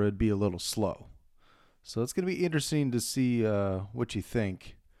see where it'd be a little slow. So it's going to be interesting to see what you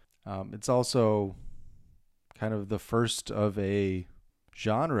think. It's also kind of the first of a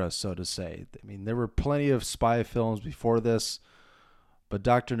genre, so to say. I mean, there were plenty of spy films before this, but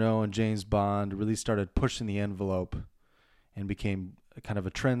Dr. No and James Bond really started pushing the envelope and became kind of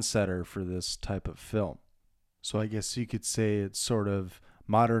a trendsetter for this type of film. So I guess you could say it sort of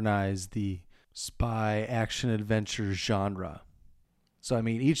modernized the spy action adventure genre. So, I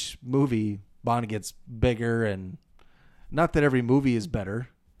mean, each movie, Bond gets bigger, and not that every movie is better.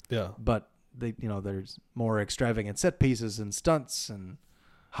 Yeah. But there's more extravagant set pieces and stunts and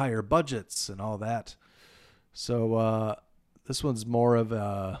higher budgets and all that. So this one's more of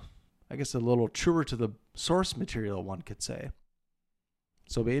a little truer to the source material, one could say.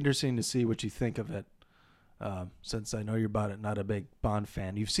 So it'll be interesting to see what you think of it, since I know you're not a big Bond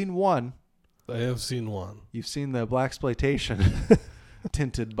fan. You've seen one. I have seen one. You've seen the blaxploitation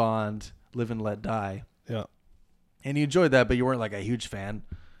tinted Bond, Live and Let Die. Yeah. And you enjoyed that, but you weren't like a huge fan.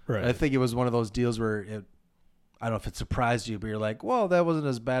 Right. I think it was one of those deals where I don't know if it surprised you, but you're like, well, that wasn't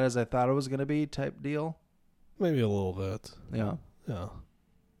as bad as I thought it was going to be type deal. Maybe a little bit. Yeah. Yeah.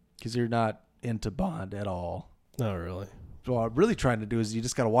 Because you're not into Bond at all. Not really. What I'm really trying to do is you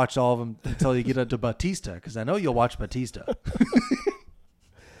just got to watch all of them until you get into Batista, because I know you'll watch Batista.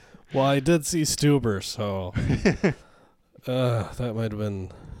 Well, I did see Stuber, so that might have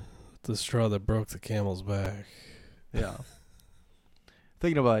been the straw that broke the camel's back. Yeah.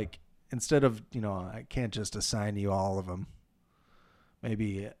 Thinking of like, instead of, I can't just assign you all of them.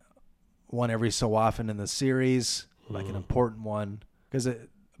 Maybe one every so often in the series, like an important one. Because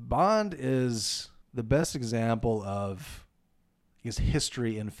Bond is the best example of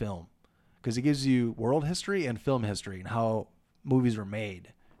history in film. Because it gives you world history and film history and how movies were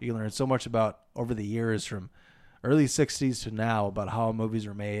made. You can learn so much about over the years from early 60s to now about how movies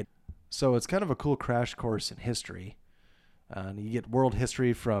were made. So it's kind of a cool crash course in history. And you get world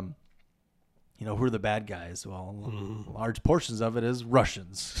history from, who are the bad guys? Well, large portions of it is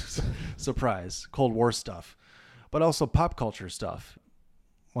Russians. Surprise. Cold War stuff. But also pop culture stuff.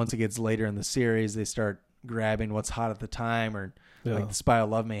 Once it gets later in the series, they start grabbing what's hot at the time. Or like The Spy Who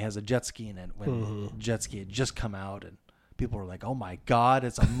Loved Me has a jet ski in it when jet ski had just come out. And people were like, oh my God,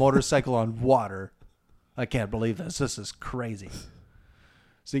 it's a motorcycle on water. I can't believe this. This is crazy.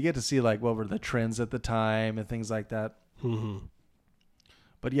 So you get to see like what were the trends at the time and things like that. Mm-hmm.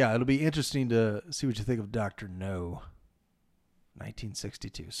 But yeah, it'll be interesting to see what you think of Dr. No,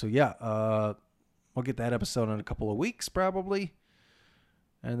 1962. So yeah, we'll get that episode in a couple of weeks probably.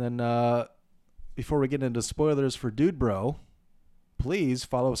 And then before we get into spoilers for Dude Bro, please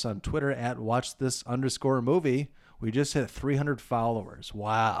follow us on Twitter at @WatchThis_movie. We just hit 300 followers.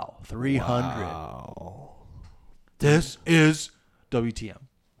 Wow, 300. Wow. This is WTM.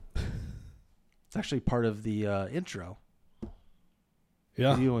 It's actually part of the intro.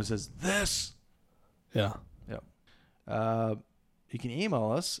 Yeah. The one says this. Yeah. Yep. You can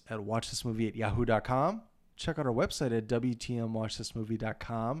email us at watchthismovie@yahoo.com. Check out our website at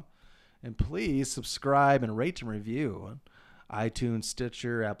WTMWatchThisMovie.com. And please subscribe and rate and review on iTunes,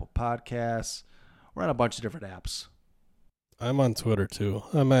 Stitcher, Apple Podcasts. We're on a bunch of different apps. I'm on Twitter too.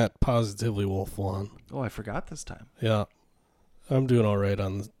 I'm at PositivelyWolf1. Oh, I forgot this time. Yeah. I'm doing all right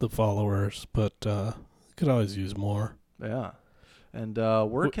on the followers, but could always use more. Yeah. And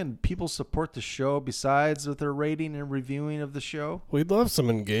where can people support the show besides with their rating and reviewing of the show? We'd love some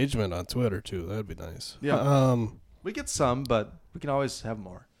engagement on Twitter too. That'd be nice. Yeah. We get some, but we can always have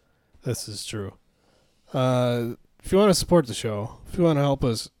more. This is true. If you want to support the show, if you want to help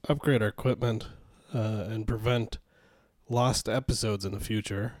us upgrade our equipment and prevent lost episodes in the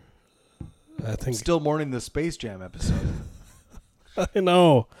future, I think... Still mourning the Space Jam episode. I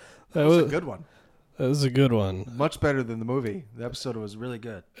know. That was a good one. That was a good one. Much better than the movie. The episode was really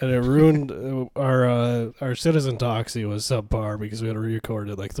good. And it ruined our Citizen Toxie was subpar because we had to re-record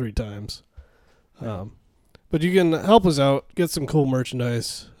it like 3 times. But you can help us out, get some cool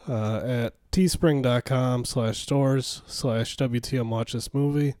merchandise at teespring.com/stores/WTM Watch This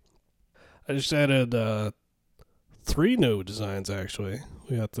Movie. I just added 3 new designs, actually.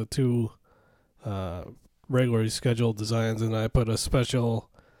 We got the 2 regularly scheduled designs, and I put a special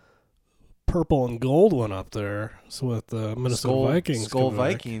purple and gold one up there. So with the Minnesota Vikings. Skull coming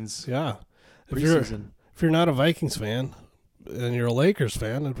back. Vikings. Yeah. Preseason. If you're not a Vikings fan and you're a Lakers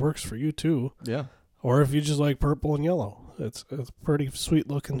fan, it works for you too. Yeah. Or if you just like purple and yellow. It's pretty sweet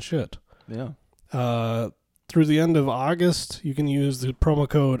looking shit. Yeah. Through the end of August, you can use the promo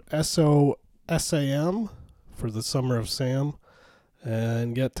code SOSAM for the Summer of Sam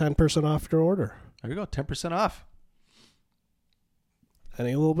and get 10% off your order. There you go, 10% off.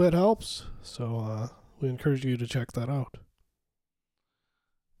 Any little bit helps, so we encourage you to check that out.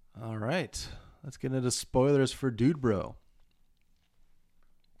 All right, let's get into spoilers for Dude Bro.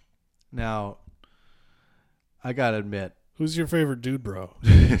 Now, I gotta admit, who's your favorite dude bro?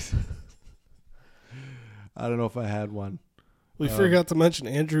 I don't know if I had one. We forgot to mention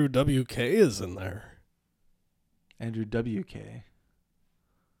Andrew WK is in there. Andrew WK.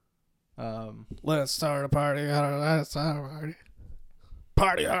 Let's start a party. Let's start a party.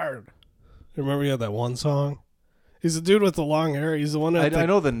 Party hard. Remember you had that one song? He's the dude with the long hair. He's the one I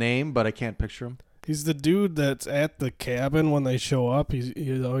know the name, but I can't picture him. He's the dude that's at the cabin when they show up.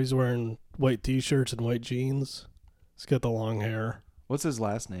 He's always wearing white t-shirts and white jeans. He's got the long hair. What's his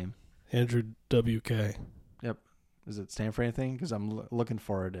last name? Andrew WK. Yep. Does it stand for anything? Because I'm looking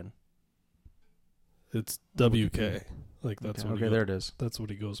for it in. It's WK. Like that's okay. There it is. That's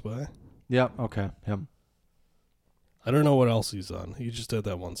what he goes by. Yep. Okay. Him. I don't know what else he's on. He just did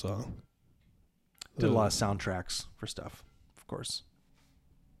that one song. Did a lot of soundtracks for stuff, of course.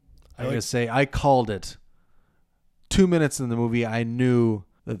 I gotta say, I called it. 2 minutes in the movie, I knew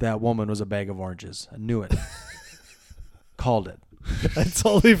that woman was a bag of oranges. I knew it. Called it. I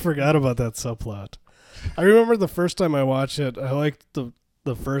totally forgot about that subplot. I remember the first time I watched it, I liked the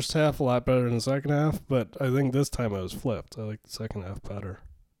first half a lot better than the second half, but I think this time I was flipped. I liked the second half better.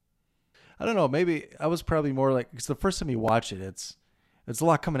 I don't know. Maybe I was probably more like, because the first time you watch it, it's a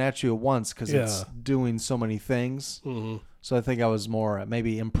lot coming at you at once because it's doing so many things. Mm-hmm. So I think I was more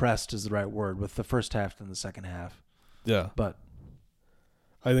maybe impressed is the right word with the first half than the second half. Yeah. But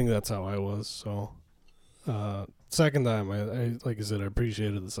I think that's how I was. So second time, I like I said, I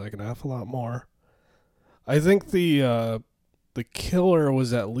appreciated the second half a lot more. I think the killer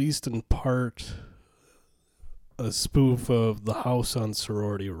was at least in part a spoof of the House on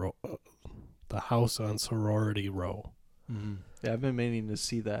Sorority Row. The House on Sorority Row. Mm-hmm. Yeah, I've been meaning to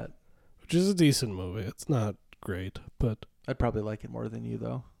see that. Which is a decent movie. It's not great, but I'd probably like it more than you,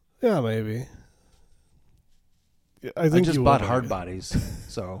 though. Yeah, maybe. I just bought Hard Bodies,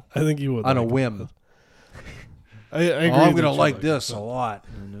 so I think you would on a whim. I agree. I'm gonna like this a lot.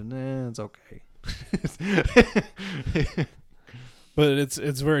 It's okay. But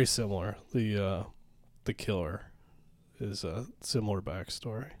it's very similar. The killer is a similar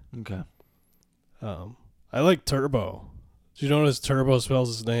backstory. Okay. I like Turbo. Did you notice Turbo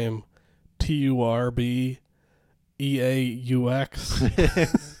spells his name TURBEAUX?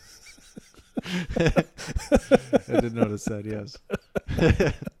 I did notice that, yes.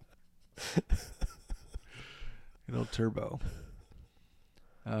 Turbo.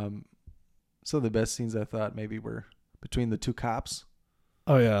 Some of the best scenes I thought maybe were between the two cops.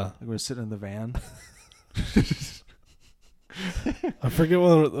 Oh, yeah. Like we're sitting in the van. I forget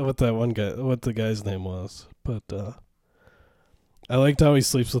what the guy's name was, but I liked how he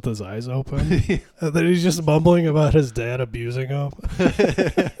sleeps with his eyes open. And then he's just mumbling about his dad abusing him.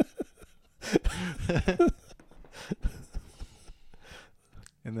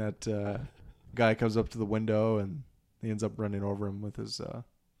 And that guy comes up to the window and he ends up running over him with his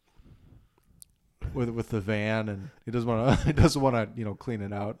with the van, and he doesn't want to clean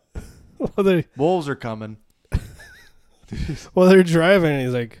it out. Wolves are coming. Well, they're driving, and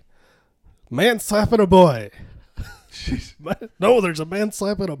he's like, "Man slapping a boy." No, there's a man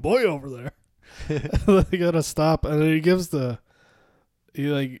slapping a boy over there. They gotta stop, and then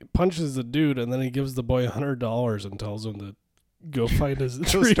he punches the dude, and then he gives the boy $100 and tells him to go find his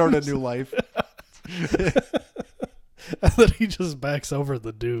Go start a new life. And then he just backs over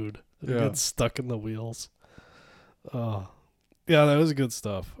the dude. He Yeah. gets stuck in the wheels. Oh, yeah, that was good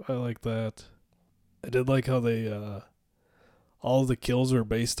stuff. I like that. I did like how they all the kills were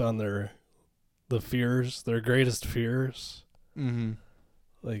based on their greatest fears. Mm-hmm.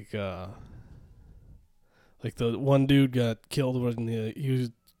 Like the one dude got killed when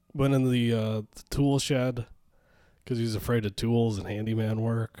he went in the tool shed because he was afraid of tools and handyman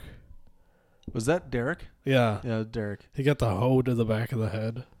work. Was that Derek? Yeah. Yeah, Derek. He got the hoe to the back of the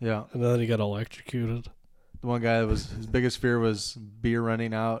head. Yeah. And then he got electrocuted. The one guy his biggest fear was beer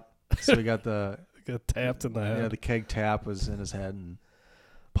running out, so he got got tapped in the head. Yeah, the keg tap was in his head and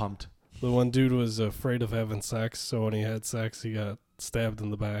pumped. The one dude was afraid of having sex, so when he had sex, he got stabbed in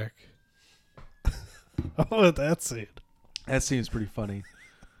the back. How about that scene? That seems pretty funny.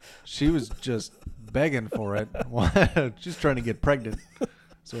 She was just begging for it. Just trying to get pregnant.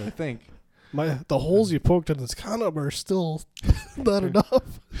 So I think the holes you poked in his condom are still not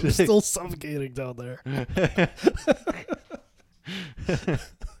enough. They're still suffocating down there.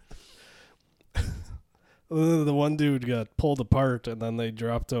 The one dude got pulled apart, and then they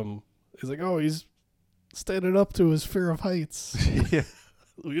dropped him. He's like, "Oh, he's standing up to his fear of heights." Yeah.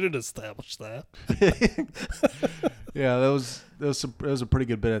 We didn't establish that. Yeah, that was a pretty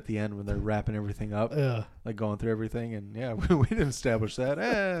good bit at the end when they're wrapping everything up. Yeah, like going through everything, and yeah, we didn't establish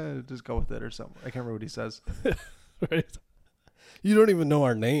that. Just go with it or something. I can't remember what he says. Right. You don't even know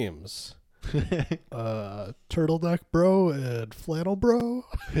our names. Turtleneck Bro and Flannel Bro.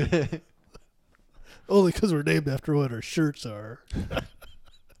 Only because we're named after what our shirts are.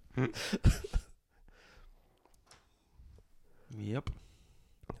 Yep.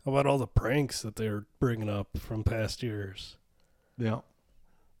 How about all the pranks that they were bringing up from past years? Yeah.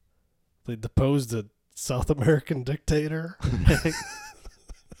 They deposed a South American dictator.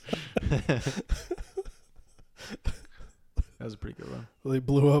 That was a pretty good one. They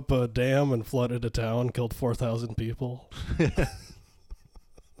blew up a dam and flooded a town, killed 4,000 people.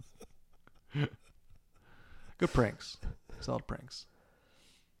 Good pranks. Solid pranks.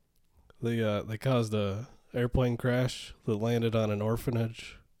 They caused a airplane crash that landed on an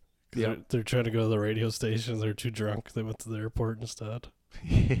orphanage. Yeah. They're trying to go to the radio station. They're too drunk. They went to the airport instead.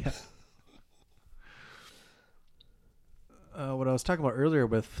 Yeah. What I was talking about earlier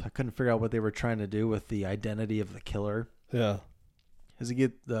I couldn't figure out what they were trying to do with the identity of the killer. Yeah. As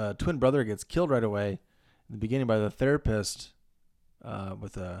the twin brother gets killed right away in the beginning by the therapist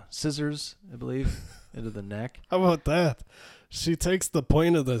with scissors, I believe, into the neck. How about that? She takes the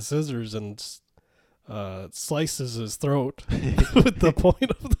point of the scissors and slices his throat with the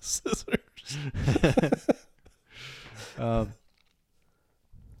point of the scissors.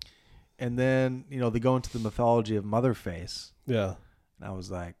 And then, they go into the mythology of Motherface. Yeah. And I was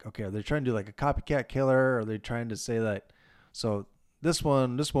like, okay, are they trying to do like a copycat killer? Or are they trying to say that? So this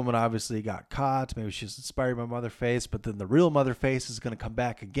woman obviously got caught. Maybe she's inspired by Motherface, but then the real Motherface is going to come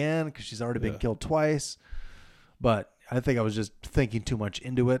back again because she's already been killed twice. But I think I was just thinking too much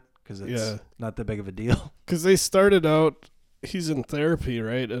into it because it's not that big of a deal. Because they started out, he's in therapy,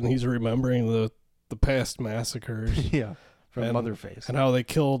 right? And he's remembering the past massacres. Yeah, from Motherface. And how they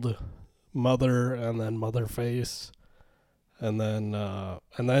killed Mother and then Motherface. And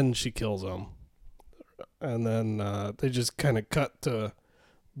then she kills him. And then they just kind of cut to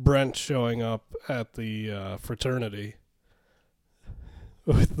Brent showing up at the fraternity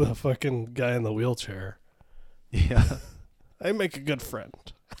with the fucking guy in the wheelchair. Yeah. I make a good friend.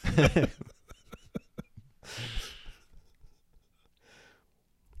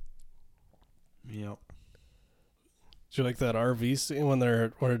 Yep. Do you like that RV scene when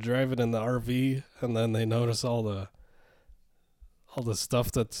they're driving in the RV and then they notice all the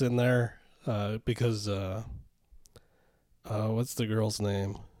stuff that's in there because what's the girl's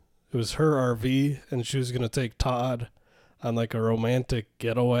name? It was her RV and she was gonna take Todd on like a romantic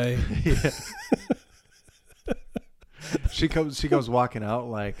getaway. Yeah. She comes walking out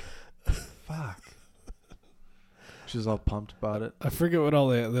like, fuck. She's all pumped about it. I forget what all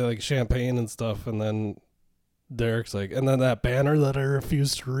they like champagne and stuff, and then Derek's like, and then that banner that I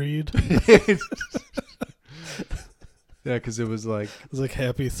refused to read. Yeah, because it was like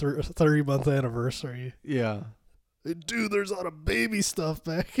happy 30-month anniversary. Yeah. Dude, there's a lot of baby stuff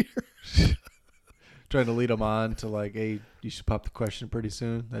back here. Trying to lead him on to like, hey, you should pop the question pretty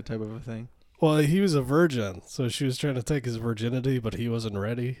soon, that type of a thing. Well, he was a virgin, so she was trying to take his virginity, but he wasn't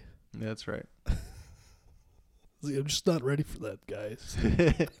ready. Yeah, that's right. I'm just not ready for that, guys.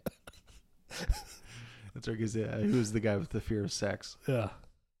 That's right, because he was the guy with the fear of sex. Yeah.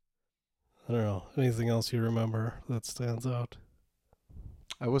 I don't know. Anything else you remember that stands out?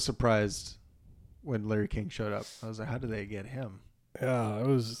 I was surprised when Larry King showed up. I was like, how did they get him? Yeah,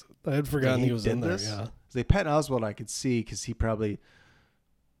 I had forgotten he was in there. Yeah. They Patton Oswalt I could see because he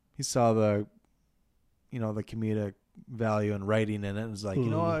saw the, the comedic value in writing in it. And was like, you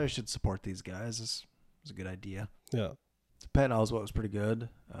know what, I should support these guys. This is a good idea. Yeah. Patton Oswalt was pretty good.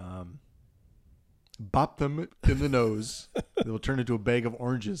 Bop them in the nose. They will turn into a bag of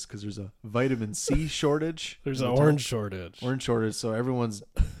oranges because there's a vitamin C shortage. There's an orange shortage. Orange shortage, so everyone's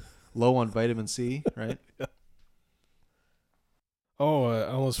low on vitamin C, right? Yeah. Oh, I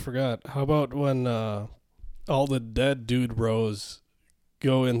almost forgot. How about when all the dead dude bros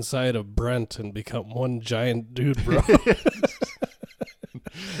go inside of Brent and become one giant dude bro?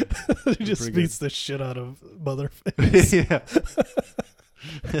 He just beats the shit out of Motherface. Yeah.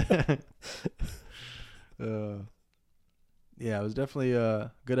 Yeah, it was definitely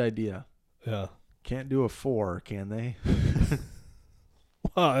a good idea. Yeah. Can't do a 4, can they?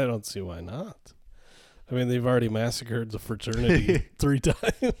 Well, I don't see why not. I mean, they've already massacred the fraternity 3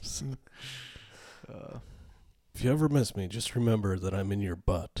 times. If you ever miss me, just remember that I'm in your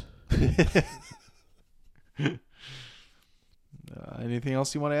butt. Anything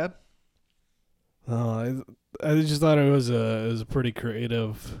else you want to add? No, I just thought it was a pretty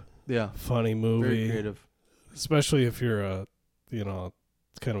creative, funny movie. Very creative, especially if you're a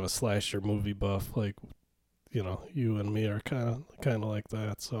kind of a slasher movie buff, like you and me are kind of like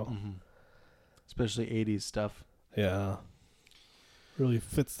that. So, especially 80s stuff. Yeah, really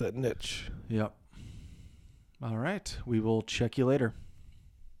fits that niche. Yep. All right, we will check you later.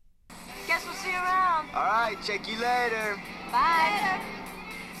 Guess we'll see you around. All right, check you later. Bye.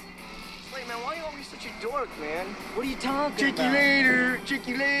 Wait, man, why are you always such a dork, man? What are you talking Check you about? later. Check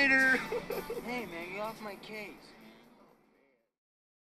you later. Hey, man, get off my case.